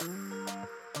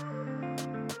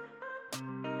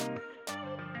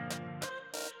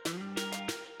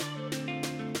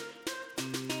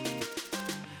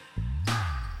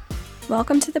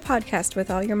Welcome to the podcast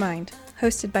With All Your Mind,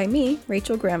 hosted by me,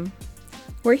 Rachel Grimm.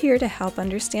 We're here to help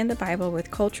understand the Bible with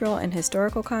cultural and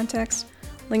historical context,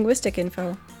 linguistic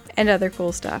info, and other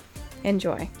cool stuff.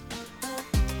 Enjoy.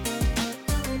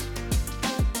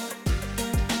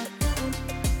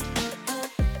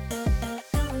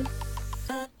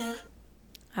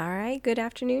 All right, good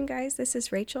afternoon, guys. This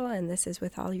is Rachel, and this is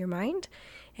With All Your Mind.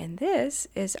 And this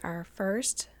is our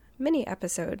first mini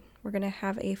episode. We're going to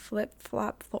have a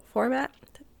flip-flop format.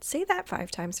 Say that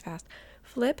 5 times fast.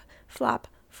 Flip-flop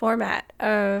format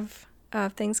of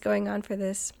things going on for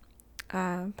this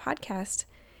podcast.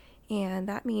 And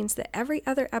that means that every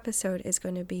other episode is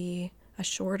going to be a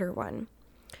shorter one.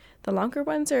 The longer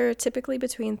ones are typically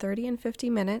between 30 and 50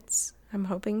 minutes. I'm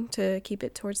hoping to keep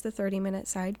it towards the 30-minute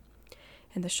side.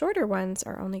 And the shorter ones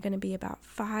are only going to be about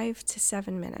 5 to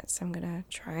 7 minutes. I'm going to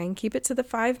try and keep it to the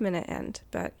 5-minute end,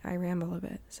 but I ramble a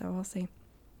bit, so we'll see.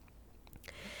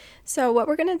 So what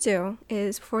we're going to do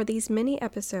is, for these mini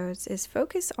episodes, is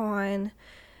focus on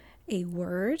a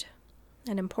word,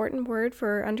 an important word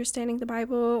for understanding the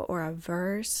Bible, or a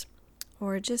verse,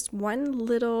 or just one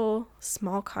little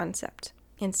small concept,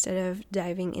 instead of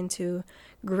diving into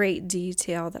great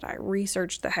detail that I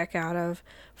researched the heck out of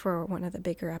for one of the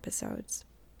bigger episodes.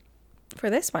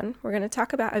 For this one, we're going to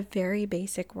talk about a very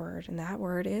basic word, and that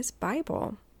word is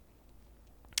Bible.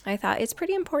 I thought it's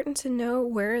pretty important to know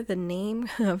where the name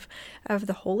of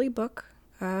the holy book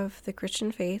of the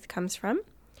Christian faith comes from.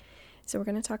 So we're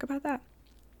going to talk about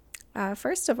that.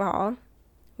 First of all,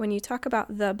 when you talk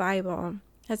about the Bible,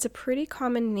 that's a pretty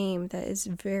common name that is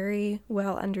very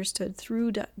well understood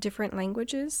through different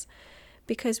languages,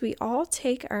 because we all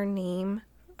take our name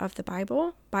of the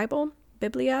Bible,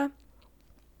 Biblia,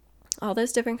 all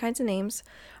those different kinds of names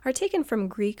are taken from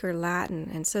Greek or Latin,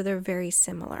 and so they're very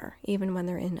similar, even when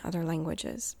they're in other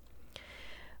languages.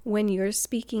 When you're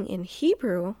speaking in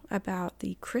Hebrew about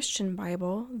the Christian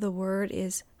Bible, the word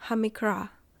is hamikra,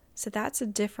 so that's a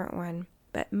different one.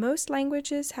 But most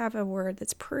languages have a word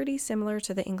that's pretty similar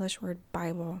to the English word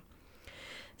Bible.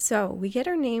 So we get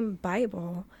our name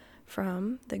Bible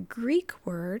from the Greek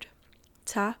word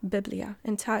ta biblia.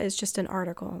 And ta is just an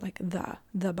article, like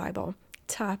the Bible.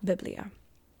 Ta biblia.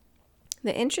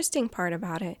 The interesting part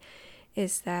about it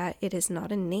is that it is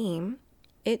not a name.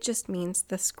 It just means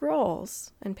the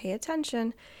scrolls. And pay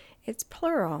attention, it's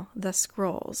plural, the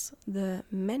scrolls, the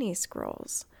many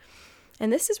scrolls.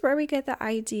 And this is where we get the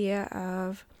idea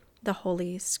of the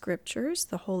Holy Scriptures,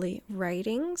 the Holy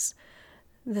Writings.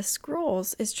 The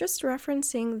scrolls is just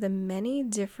referencing the many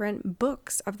different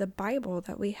books of the Bible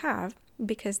that we have,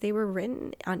 because they were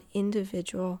written on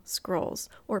individual scrolls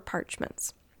or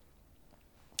parchments.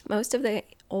 Most of the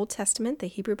Old Testament, the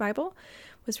Hebrew Bible,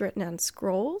 was written on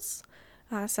scrolls.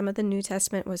 Some of the New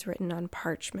Testament was written on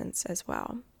parchments as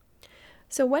well.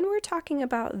 So when we're talking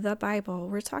about the Bible,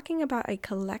 we're talking about a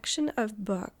collection of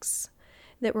books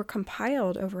that were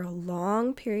compiled over a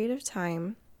long period of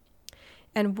time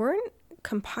and weren't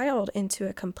compiled into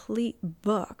a complete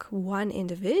book, one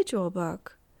individual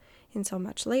book, until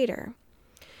much later.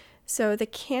 So the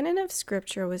canon of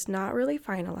Scripture was not really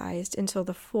finalized until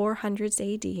the 400s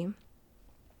AD,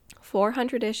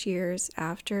 400-ish years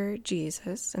after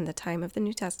Jesus and the time of the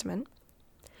New Testament.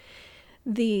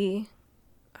 The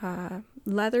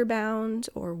leather-bound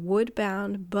or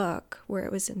wood-bound book, where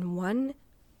it was in one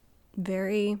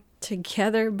very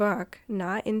together book,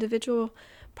 not individual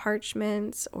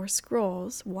parchments or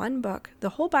scrolls, one book. The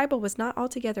whole Bible was not all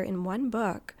together in one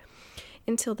book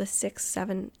until the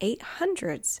 600s, 700s,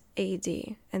 800s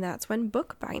AD, and that's when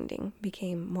book binding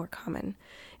became more common.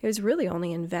 It was really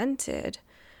only invented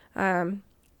in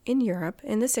Europe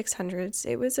in the 600s.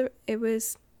 It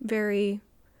was very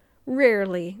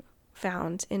rarely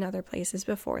found in other places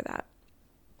before that.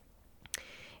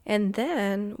 And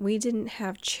then we didn't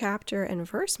have chapter and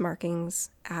verse markings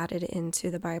added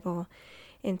into the Bible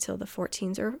until the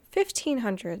 1400s or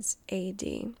 1500s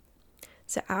AD.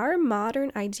 So our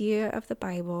modern idea of the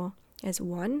Bible is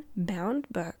one bound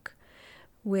book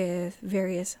with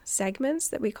various segments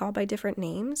that we call by different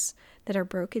names that are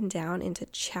broken down into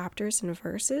chapters and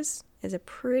verses is a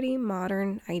pretty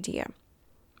modern idea.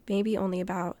 Maybe only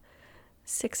about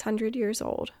 600 years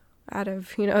old out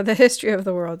of, the history of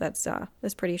the world. That's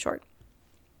pretty short.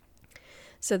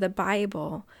 So the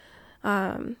Bible,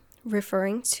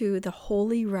 referring to the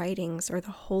holy writings or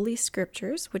the holy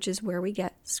scriptures, which is where we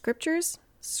get scriptures,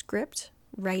 script,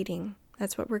 writing.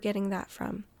 That's what we're getting that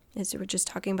from, is we're just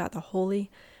talking about the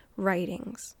holy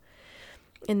writings.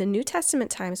 In the New Testament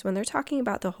times, when they're talking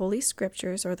about the holy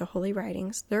scriptures or the holy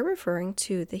writings, they're referring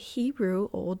to the Hebrew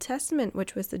Old Testament,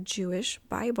 which was the Jewish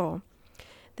Bible.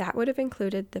 That would have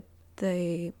included the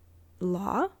the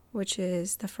law, which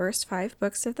is the first 5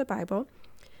 books of the Bible: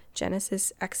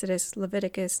 Genesis, Exodus,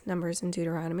 Leviticus, Numbers, and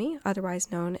Deuteronomy,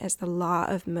 otherwise known as the Law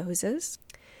of Moses.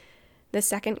 The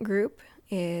second group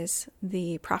is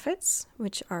the prophets,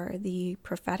 which are the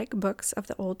prophetic books of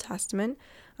the Old Testament: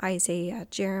 Isaiah,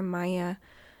 Jeremiah,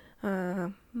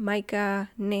 Micah,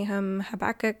 Nahum,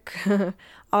 Habakkuk,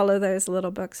 all of those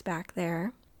little books back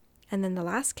there. And then the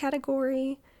last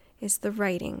category is the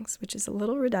writings, which is a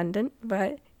little redundant,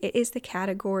 but it is the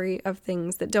category of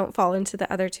things that don't fall into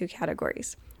the other 2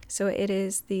 categories. So it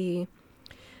is the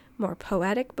more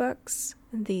poetic books,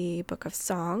 the book of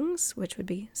songs, which would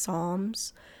be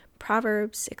Psalms,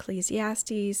 Proverbs,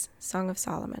 Ecclesiastes, Song of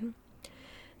Solomon.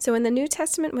 So in the New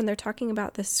Testament, when they're talking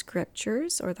about the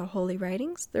scriptures or the holy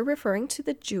writings, they're referring to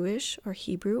the Jewish or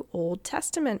Hebrew Old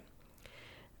Testament.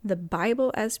 The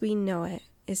Bible as we know it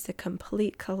is the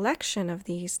complete collection of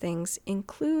these things,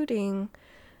 including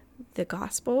the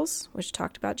Gospels, which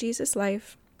talked about Jesus'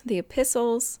 life, the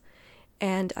epistles,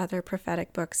 and other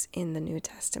prophetic books in the New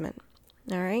Testament.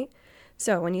 All right?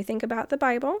 So when you think about the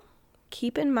Bible,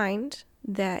 keep in mind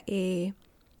that a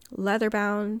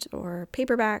leather-bound or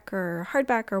paperback or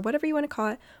hardback or whatever you want to call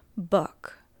it,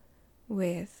 book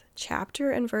with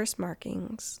chapter and verse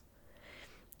markings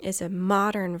is a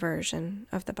modern version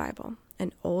of the Bible.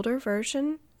 An older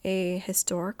version, a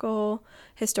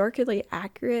historically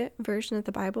accurate version of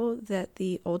the Bible that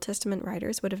the Old Testament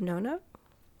writers would have known of,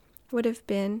 would have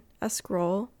been a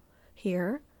scroll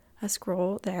here, a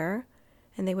scroll there,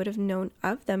 and they would have known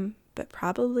of them, but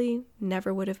probably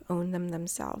never would have owned them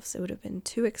themselves. It would have been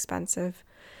too expensive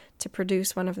to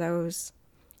produce one of those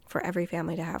for every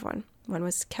family to have one. One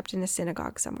was kept in a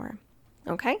synagogue somewhere.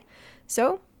 Okay,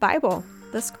 so Bible,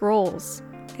 the scrolls,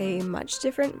 a much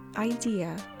different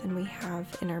idea than we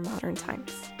have in our modern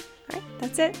times. All right,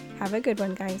 that's it. Have a good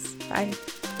one, guys. Bye.